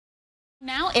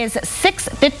Now is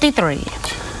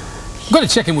 6:53. I'm going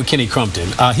to check in with Kenny Crumption.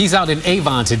 He's out in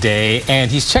Avon today, and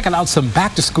he's checking out some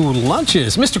back-to-school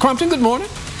lunches. Mr. Crumption, good morning.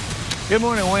 Good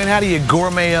morning, Wayne. How do you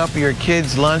gourmet up your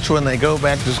kids' lunch when they go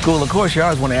back to school? Of course, you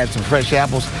always want to add some fresh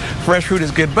apples. Fresh fruit is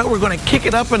good, but we're going to kick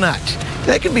it up a notch.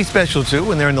 That can be special, too,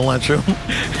 when they're in the lunchroom.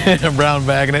 A brown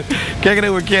bagging it. Kicking it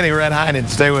with Kenny. We're at Heinen.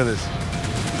 Stay with us.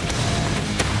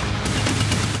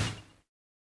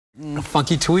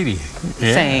 Funky Tweety.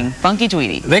 Yeah. Saying Funky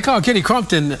Tweety. They call Kenny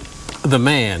Crumption the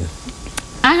man.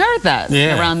 I heard that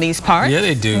around these parts. Yeah,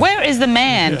 they do. Where is the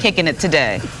man kicking it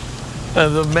today?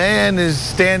 The man is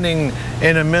standing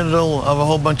in the middle of a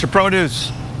whole bunch of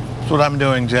produce. That's what I'm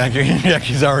doing, Jackie.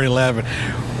 Jackie's already laughing.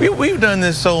 We've done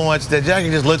this so much that Jackie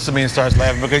just looks at me and starts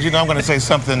laughing because, you know, I'm going to say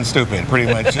something stupid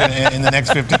pretty much in the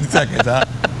next 15 seconds, huh?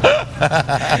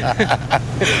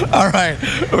 All right,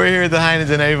 we're here at the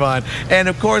Heinens in Avon. And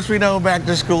of course, we know back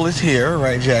to school is here,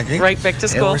 right, Jackie? Right, back to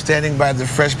school. And we're standing by the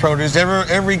fresh produce.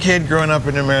 Every kid growing up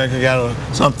in America got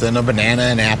something, a banana,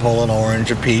 an apple, an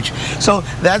orange, a peach. So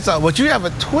that's what you have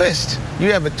a twist.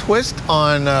 You have a twist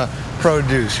on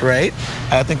produce, right?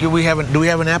 I think do we have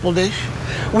an apple dish?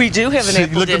 We do have an apple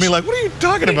dish. You look at me like, what are you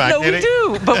talking about? No, we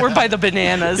do, but we're by the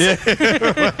bananas.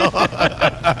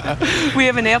 We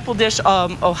have an apple dish.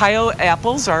 Ohio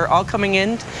apples are all coming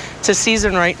in to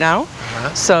season right now.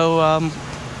 So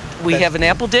we have an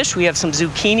apple dish. We have some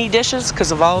zucchini dishes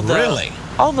because of all the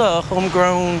all the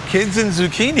homegrown kids and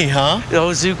zucchini, huh?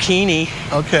 Oh, zucchini.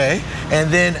 Okay,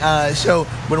 and then so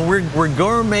when we're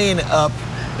gourmeting up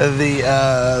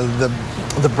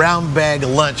the brown bag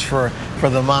lunch for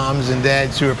the moms and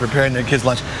dads who are preparing their kids'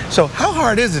 lunch. So how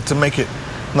hard is it to make it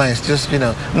nice? Just, you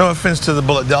know, no offense to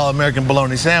the all-American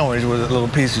bologna sandwich with a little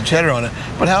piece of cheddar on it,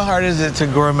 but how hard is it to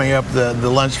gourmet up the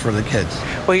lunch for the kids?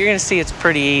 Well, you're going to see it's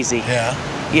pretty easy. Yeah.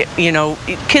 You know,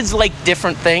 kids like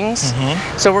different things,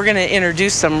 so we're going to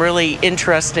introduce some really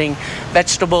interesting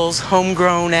vegetables,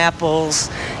 homegrown apples,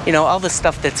 you know, all the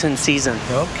stuff that's in season.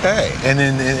 Okay, and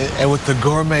then and with the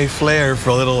gourmet flair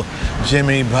for little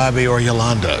Jimmy, Bobby, or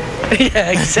Yolanda.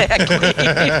 Yeah, exactly.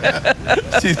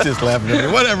 She's just laughing at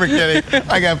me. Whatever, Kenny.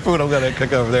 I got food I'm going to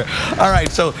cook over there. All right,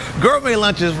 so gourmet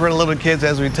lunches for the little kids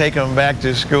as we take them back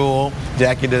to school.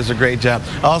 Jackie does a great job.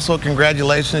 Also,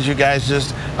 congratulations, you guys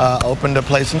just opened a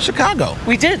place in Chicago.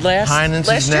 We did last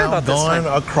year about this time.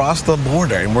 Going across the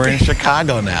border, and we're in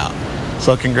Chicago now.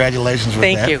 So congratulations with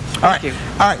that. Thank you. Thank you.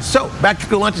 All right, so back to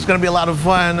school lunch is going to be a lot of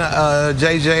fun.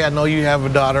 JJ, I know you have a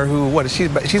daughter who, what is she?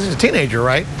 She's a teenager,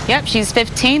 right? Yep, she's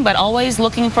 15, but always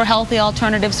looking for healthy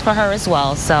alternatives for her as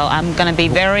well. So I'm going to be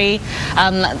very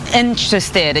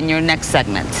interested in your next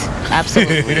segment.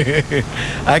 Absolutely.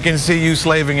 I can see you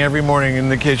slaving every morning in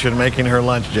the kitchen making her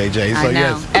lunch, JJ. So I know.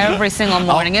 Yes. Every single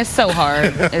morning. It's so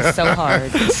hard. It's so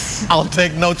hard. I'll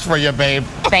take notes for you, babe.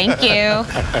 Thank you.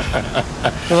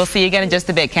 We'll see you again in just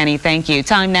a bit, Kenny. Thank you.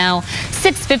 Time now,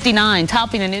 6:59.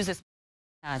 Topping the news this.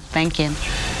 Thank you.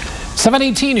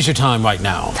 7:18 is your time right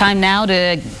now. Time now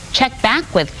to check back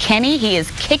with Kenny. He is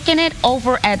kicking it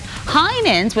over at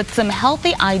Heinen's with some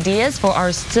healthy ideas for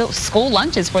our school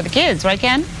lunches for the kids. Right,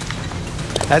 Ken?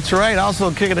 That's right.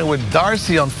 Also kicking it with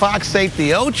Darcy on Fox 8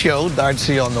 The Ocho.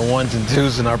 Darcy on the ones and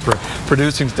twos in our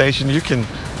producing station. You can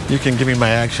give me my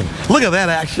action. Look at that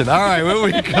action. All right, when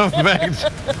we come back,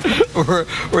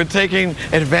 we're taking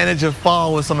advantage of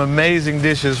fall with some amazing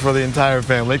dishes for the entire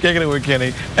family. Kicking it with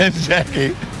Kenny and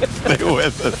Jackie. Stay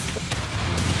with us.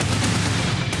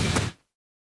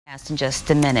 In just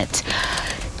a minute.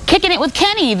 Kicking it with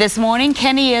Kenny this morning.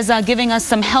 Kenny is giving us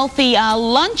some healthy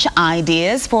lunch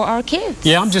ideas for our kids.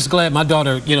 Yeah, I'm just glad my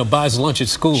daughter, you know, buys lunch at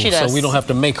school, so we don't have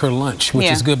to make her lunch,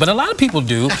 which is good. But a lot of people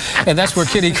do, and that's where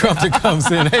Kenny Crumption comes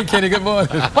in. Hey, Kenny, good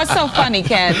morning. What's so funny,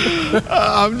 Ken?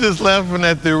 I'm just laughing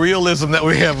at the realism that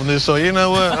we have on this show. You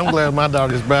know what? I'm glad my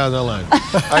daughter just buys her lunch.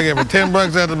 I gave her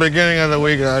 $10 at the beginning of the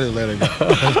week, and I just let her go.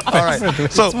 All right.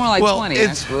 So, it's more like 20,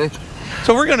 actually.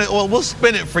 So we'll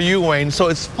spin it for you, Wayne. So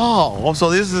it's fall. So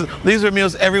these are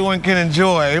meals everyone can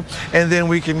enjoy, and then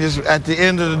we can just at the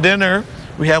end of the dinner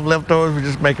we have leftovers. We're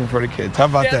just making for the kids. How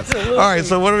about that? All right.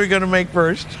 So what are we going to make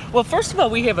first? Well, first of all,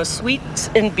 we have a sweets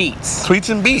and beets. Sweets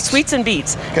and beets. Sweets and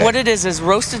beets. Okay. What it is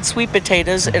roasted sweet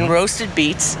potatoes and roasted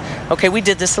beets. Okay, we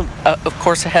did this of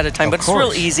course ahead of time, but it's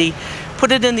real easy.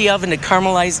 Put it in the oven to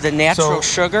caramelize the natural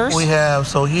sugars.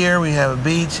 Here we have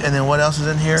beets, and then what else is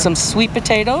in here? Some sweet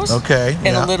potatoes. Okay.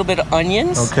 And a little bit of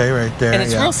onions. Okay, right there. And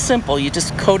it's real simple. You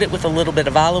just coat it with a little bit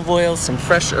of olive oil, some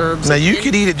fresh herbs. Now you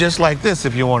could eat it just like this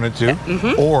if you wanted to,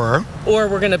 or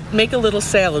we're going to make a little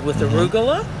salad with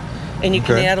arugula, and you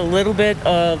can add a little bit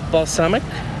of balsamic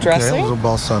dressing. Okay, a little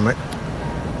balsamic.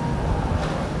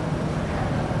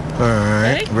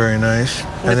 right, okay. Very nice.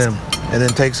 And then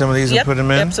take some of these and put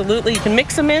them in? Absolutely. You can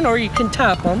mix them in or you can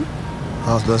top them.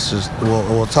 Let's just,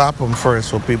 we'll top them first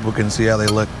so people can see how they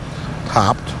look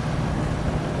topped.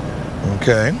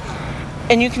 Okay.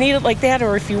 And you can eat it like that,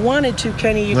 or if you wanted to,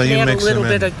 Kenny, you can add a little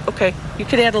bit of, you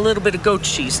could add a little bit of goat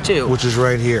cheese too. Which is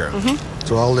right here.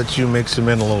 So I'll let you mix them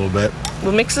in a little bit.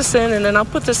 We'll mix this in, and then I'll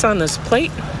put this on this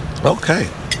plate. Okay.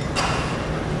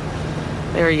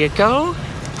 There you go.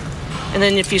 And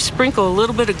then if you sprinkle a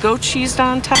little bit of goat cheese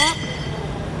on top,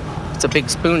 it's a big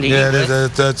spoon to eat with. Yeah,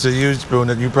 that's a huge spoon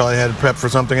that you probably had prepped for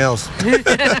something else.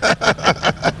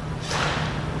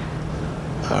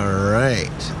 All right.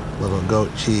 Little goat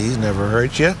cheese never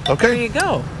hurt you. Okay. There you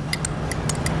go.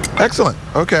 Excellent.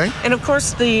 Okay. And of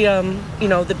course, the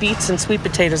the beets and sweet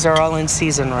potatoes are all in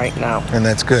season right now. And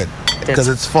that's good because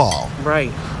it's fall.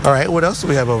 Right. All right. What else do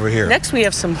we have over here? Next, we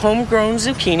have some homegrown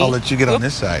zucchini. I'll let you get on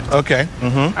this side. Okay.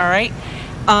 All right.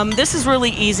 This is really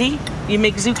easy. You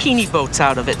make zucchini boats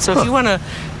out of it. So if you want to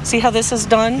see how this is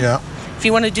done, if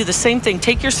you want to do the same thing,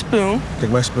 take your spoon.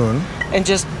 Take my spoon. And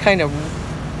just kind of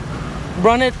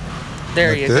run it.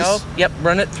 There you go. Yep,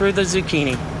 run it through the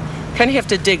zucchini. Kind of have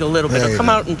to dig a little bit. It'll come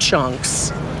out in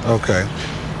chunks. Okay.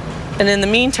 And in the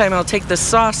meantime, I'll take the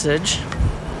sausage.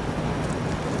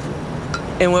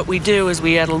 And what we do is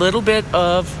we add a little bit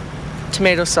of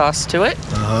tomato sauce to it.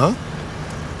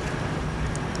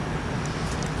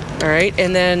 All right,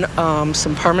 and then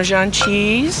some Parmesan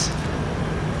cheese.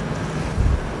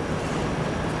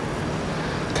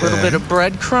 A little bit of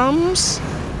breadcrumbs.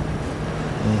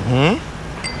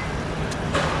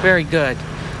 Very good.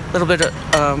 A little bit of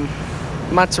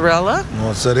mozzarella.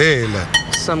 Mozzarella.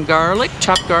 Some garlic,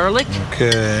 chopped garlic.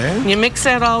 Okay. You mix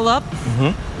that all up.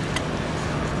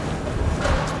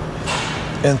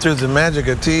 And through the magic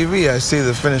of TV, I see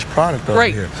the finished product over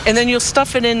here. And then you'll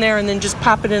stuff it in there and then just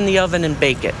pop it in the oven and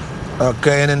bake it.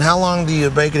 Okay, and then how long do you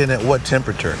bake it in at what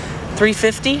temperature?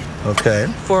 350. Okay.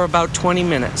 For about 20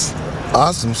 minutes.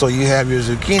 Awesome. So you have your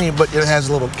zucchini, but it has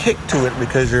a little kick to it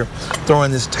because you're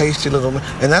throwing this tasty little,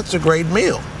 and that's a great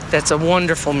meal. That's a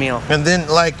wonderful meal. And then,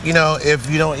 like, if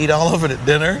you don't eat all of it at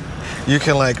dinner, you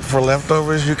can, for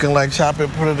leftovers, you can, chop it,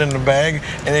 put it in the bag,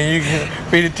 and then you can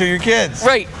feed it to your kids.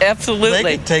 Right, absolutely.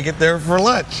 They can take it there for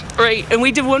lunch. Right, and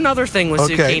we did one other thing with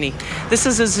zucchini. This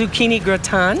is a zucchini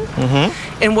gratin,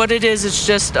 and what it is, it's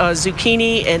just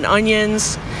zucchini and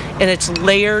onions, and it's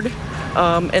layered,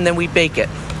 and then we bake it.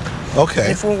 Okay.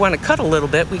 And if we want to cut a little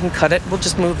bit, we can cut it. We'll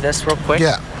just move this real quick.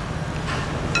 Yeah.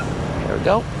 There we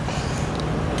go.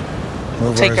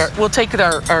 We'll take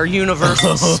our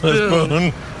universal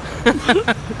spoon.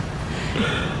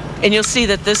 And you'll see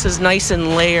that this is nice and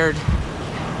layered.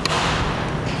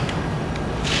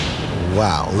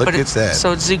 Wow, look at that.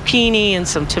 So it's zucchini and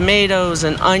some tomatoes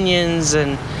and onions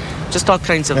and just all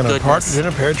kinds of goodness. And a partridge in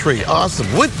a pear tree. Awesome.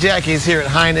 With Jacki's here at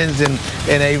Heinen's in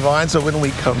Avon. So when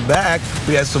we come back,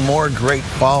 we have some more great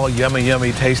fall,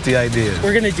 yummy, tasty ideas.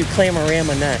 We're going to do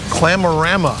clamorama next.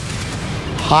 Clamorama.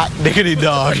 Hot diggity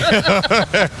dog.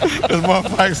 There's more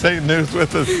Fox 8 News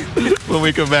with us when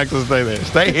we come back, so stay there.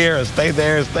 Stay here, stay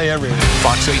there, stay everywhere.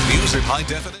 Fox 8 News in high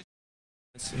definition.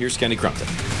 Here's Kenny Crumption.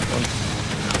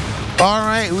 All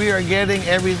right, we are getting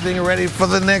everything ready for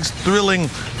the next thrilling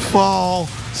fall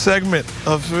segment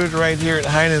of food right here at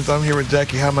Heinen's. I'm here with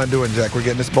Jacki. How am I doing, Jack? We're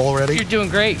getting this bowl ready? You're doing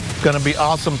great. It's going to be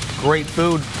awesome, great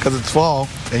food because it's fall.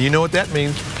 And you know what that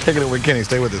means. Kicking it with Kenny.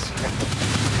 Stay with us.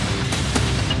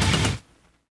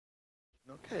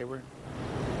 Okay,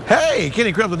 Hey,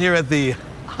 Kenny Crumption here at the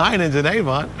Heinen's in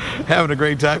Avon, having a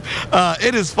great time.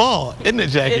 It is fall, isn't it,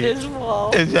 Jacki? It is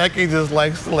fall. And Jacki just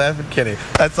likes to laugh at Kenny.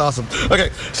 That's awesome. Okay,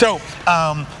 so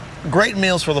great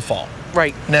meals for the fall.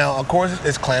 Right. Now, of course,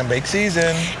 it's clam bake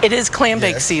season. It is clam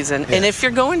bake season. Yes. And if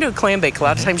you're going to a clam bake, a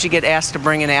lot of times you get asked to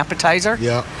bring an appetizer.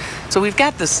 Yeah. So we've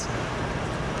got this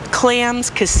clams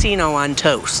casino on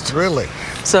toast. Really?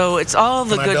 So it's all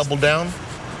the Can good. I double down?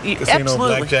 Casino,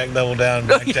 absolutely. blackjack, double down,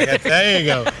 blackjack. There you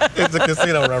go. It's a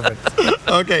casino reference.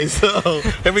 Okay, so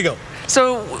here we go.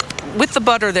 So with the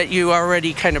butter that you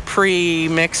already kind of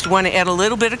pre-mixed, you want to add a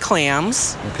little bit of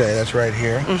clams. Okay, that's right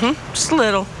here. Just a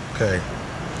little. Okay.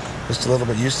 Just a little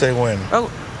bit. You say when.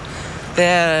 Oh.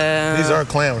 These are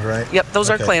clams, right? Yep, those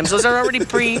are clams. Those are already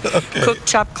pre-cooked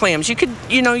chopped clams. You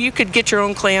could get your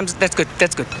own clams. That's good.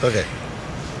 That's good. Okay.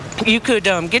 You could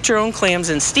get your own clams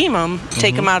and steam them,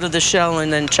 take them out of the shell,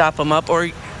 and then chop them up, or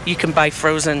you can buy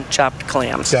frozen chopped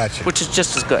clams, gotcha, which is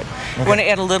just as good. Okay. You want to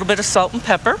add a little bit of salt and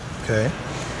pepper. Okay.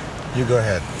 You go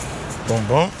ahead. Boom,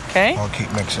 boom. Okay. I'll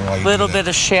keep mixing while you little bit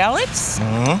of shallots.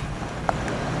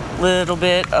 Little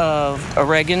bit of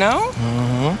oregano.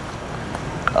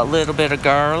 a little bit of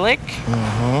garlic,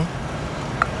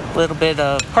 a little bit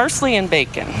of parsley and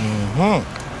bacon.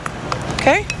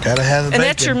 Okay? Gotta have the bacon. And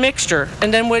that's your mixture.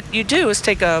 And then what you do is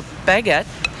take a baguette,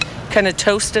 kind of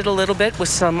toast it a little bit with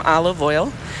some olive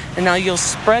oil, and now you'll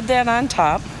spread that on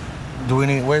top. Do we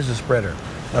need, where's the spreader?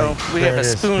 Oh, we have a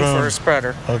spoon for a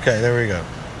spreader. Okay, there we go.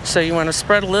 So you want to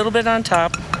spread a little bit on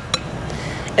top.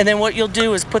 And then what you'll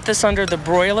do is put this under the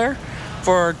broiler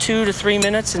for 2 to 3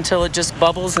 minutes until it just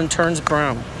bubbles and turns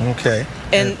brown. Okay.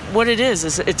 And what it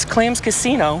is it's Clams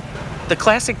Casino, the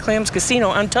classic Clams Casino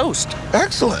on toast.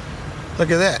 Excellent.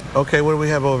 Look at that. Okay, what do we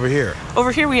have over here?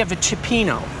 Over here we have a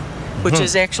cioppino, which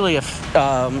is actually a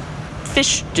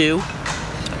fish stew.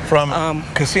 From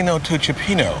Casino to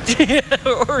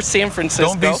Cioppino. Or San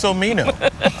Francisco. Don't be so meano.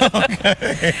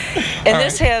 Okay. And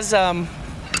this has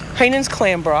Heinen's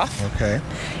clam broth. Okay.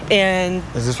 And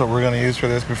is this what we're going to use for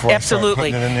this before absolutely.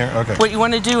 I start putting it in there? Okay. What you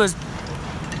want to do is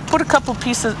put a couple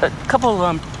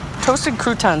toasted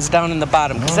croutons down in the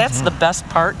bottom, because that's the best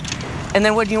part. And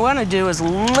then what you want to do is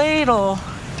ladle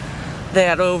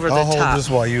that over the top. I'll hold this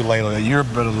while you ladle it. You're a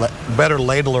better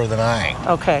ladler than I.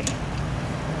 Okay.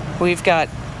 We've got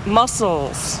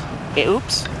mussels.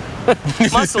 Oops.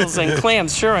 Mussels and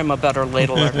clams. Sure, I'm a better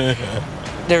ladler.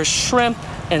 There's shrimp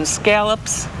and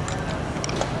scallops.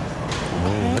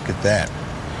 Ooh, look at that.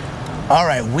 All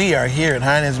right, we are here at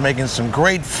Heinen's making some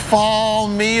great fall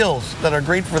meals that are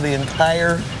great for the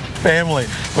entire family.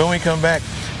 When we come back,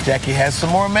 Jackie has some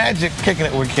more magic. Kicking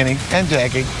it with Kenny and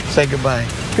Jackie. Say goodbye.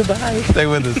 Goodbye. Stay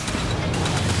with us.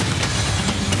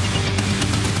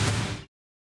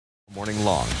 Morning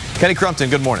long. Kenny Crumption,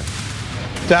 good morning.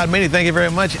 Todd Meany, thank you very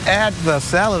much. At the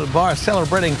Salad Bar,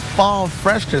 celebrating fall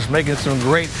freshness, making some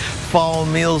great fall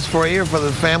meals for you, for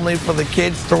the family, for the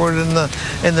kids. Throw it in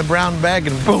the brown bag,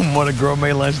 and boom, what a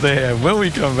gourmet lunch they have. When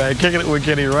we come back, Kicking it with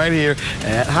Kenny right here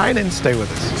at Heinen. Stay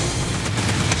with us.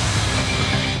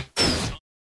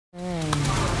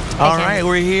 All right,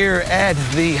 we're here at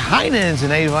the Heinen's in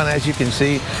Avon. As you can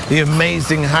see, the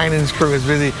amazing Heinen's crew is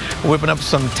busy whipping up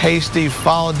some tasty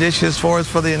fall dishes for us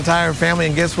for the entire family.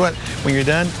 And guess what? When you're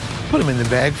done, put them in the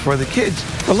bag for the kids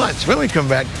for lunch. When we come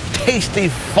back, tasty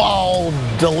fall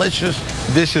delicious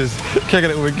dishes.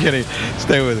 Kicking it with Kenny.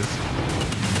 Stay with us.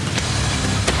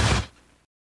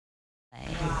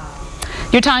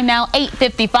 Your time now,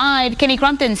 8:55. Kenny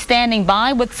Crumpton standing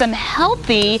by with some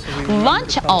healthy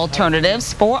lunch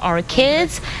alternatives for our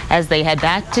kids as they head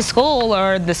back to school,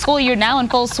 or the school year now in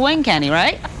full swing, Kenny,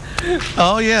 right?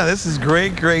 Oh yeah, this is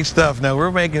great stuff. Now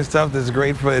we're making stuff that's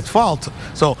great for, it's fall,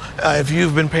 so if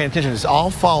you've been paying attention, it's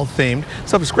all fall themed.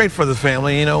 Stuff is great for the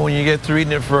family. You know, when you get through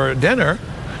eating it for dinner,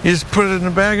 you just put it in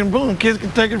a bag and boom, kids can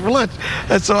take it for lunch.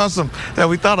 That's awesome that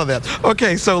we thought of that.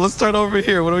 Okay, so let's start over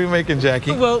here. What are we making,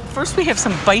 Jackie? Well, first we have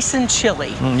some bison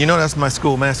chili. You know that's my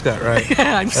school mascot, right?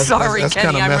 I'm sorry,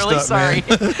 Kenny. I'm really sorry.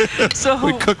 So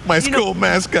we cooked my school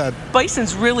mascot.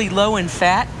 Bison's really low in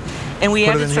fat. And we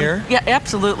added some, here? Yeah,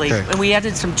 absolutely. Okay. And we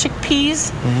added some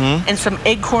chickpeas and some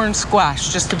acorn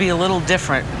squash just to be a little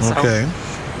different. So. Okay.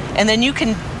 And then you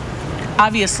can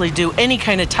obviously do any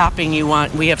kind of topping you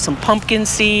want. We have some pumpkin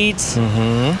seeds.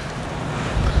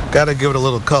 Got to give it a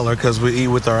little color because we eat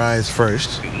with our eyes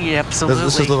first. Yeah, absolutely.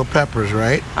 This is little peppers,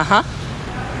 right?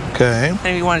 Okay. And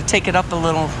if you want to take it up a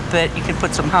little bit, you can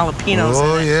put some jalapenos in it.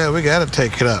 Oh yeah, we got to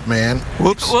take it up, man.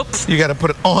 Whoops. Whoops. You got to put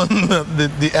it on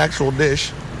the actual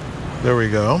dish. There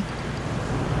we go.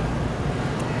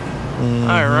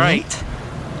 All right.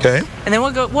 Okay. And then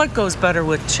what goes better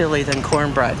with chili than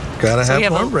cornbread? Gotta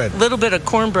have cornbread. A little bit of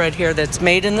cornbread here that's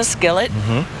made in the skillet.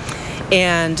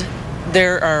 And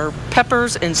there are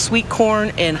peppers and sweet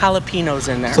corn and jalapenos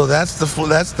in there. So that's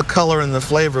the color and the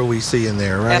flavor we see in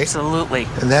there, right? Absolutely.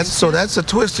 And that's a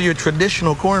twist to your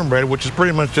traditional cornbread, which is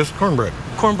pretty much just cornbread.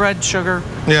 Cornbread, sugar,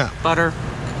 butter.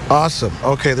 Awesome.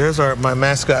 Okay, there's my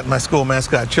mascot, my school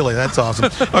mascot chili. That's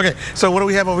awesome. Okay, so what do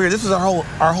we have over here? This is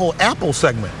our whole apple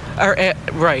segment. Our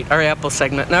apple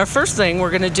segment. Now, our first thing, we're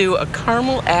going to do a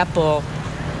caramel apple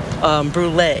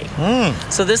brulee.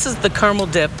 So this is the caramel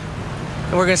dip.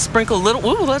 And we're going to sprinkle a little,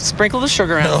 let's sprinkle the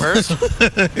sugar on first.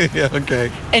 Yeah,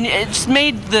 okay. And it's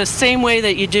made the same way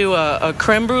that you do a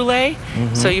creme brulee.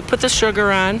 So you put the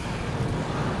sugar on.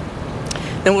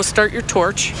 Then we'll start your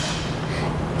torch.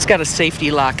 It's got a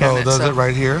safety lock on it. Oh, does it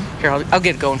right here? Here, I'll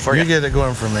get it going for you. You get it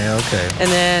going for me, okay.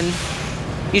 And then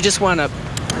you just want to,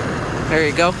 there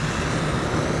you go.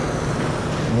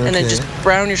 Okay. And then just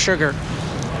brown your sugar.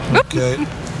 Okay.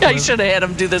 Yeah, you should have had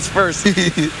him do this first.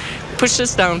 Push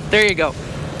this down. There you go.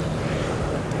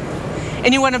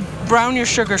 And you want to brown your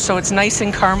sugar so it's nice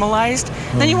and caramelized.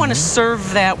 Then you want to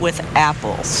serve that with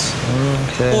apples.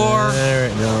 Okay. Or there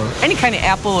it goes. any kind of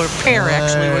apple or pear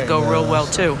actually would go real well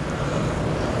too.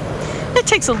 It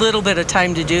takes a little bit of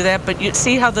time to do that, but you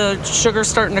see how the sugar's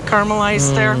starting to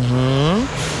caramelize there?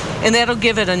 And that'll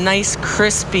give it a nice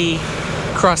crispy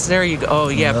crust. There you go. Oh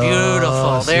yeah,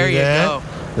 beautiful. There you go.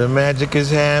 The magic is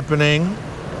happening.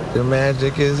 The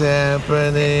magic is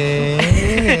happening.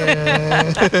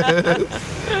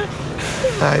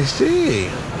 I see.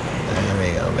 There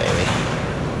we go, baby.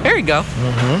 There you go.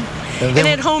 And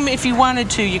at home, if you wanted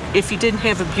to, if you didn't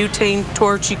have a butane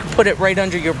torch, you could put it right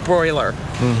under your broiler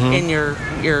in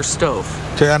your stove.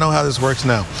 Okay, I know how this works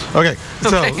now. Okay,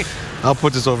 so I'll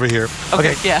put this over here.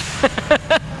 Okay, yeah.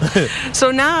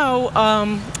 So now,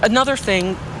 another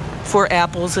thing for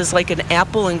apples is like an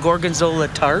apple and gorgonzola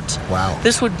tart. Wow.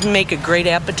 This would make a great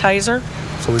appetizer.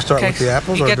 So we start with the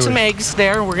apples? You get some eggs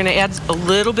there. We're going to add a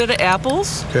little bit of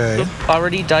apples. Okay.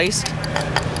 Already diced.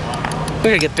 We're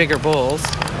going to get bigger bowls.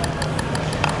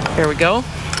 There we go.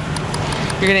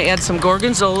 You're going to add some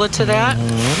gorgonzola to that.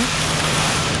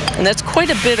 And that's quite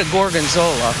a bit of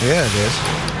gorgonzola. Yeah, it is.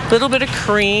 A little bit of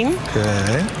cream.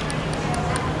 Okay.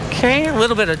 Okay, a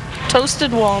little bit of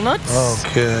toasted walnuts.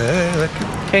 Okay.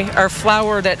 Okay, our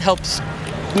flour that helps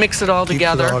mix it all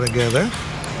together. Keeps it all together.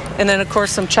 And then, of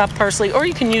course, some chopped parsley, or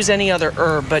you can use any other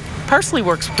herb, but parsley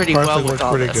works pretty well with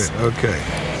all this. Parsley works pretty good.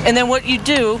 Okay. And then what you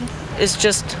do is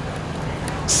just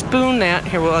spoon that.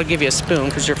 Here, well, I'll give you a spoon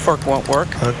because your fork won't work.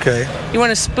 Okay. You want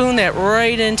to spoon that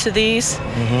right into these,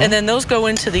 and then those go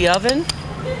into the oven,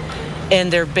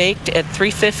 and they're baked at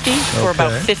 350 for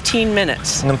about 15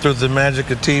 minutes. And through the magic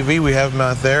of TV, we have them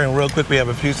out there, and real quick, we have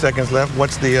a few seconds left.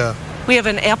 What's the... We have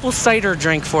an apple cider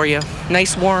drink for you.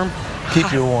 Nice, warm.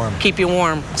 Keep you warm. Keep you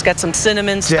warm. It's got some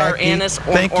cinnamon, star anise,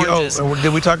 oranges. Thank you. Oh,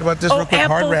 did we talk about this real quick?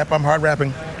 Hard wrap. I'm hard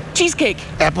wrapping. Cheesecake.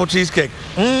 Apple cheesecake.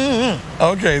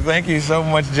 Okay, thank you so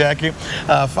much, Jackie.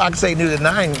 Fox 8 News at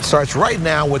 9 starts right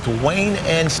now with Wayne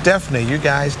and Stephanie. You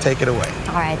guys take it away.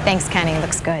 All right, thanks, Kenny.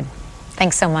 Looks good.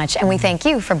 Thanks so much. And we thank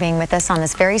you for being with us on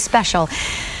this very special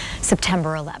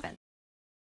September 11th.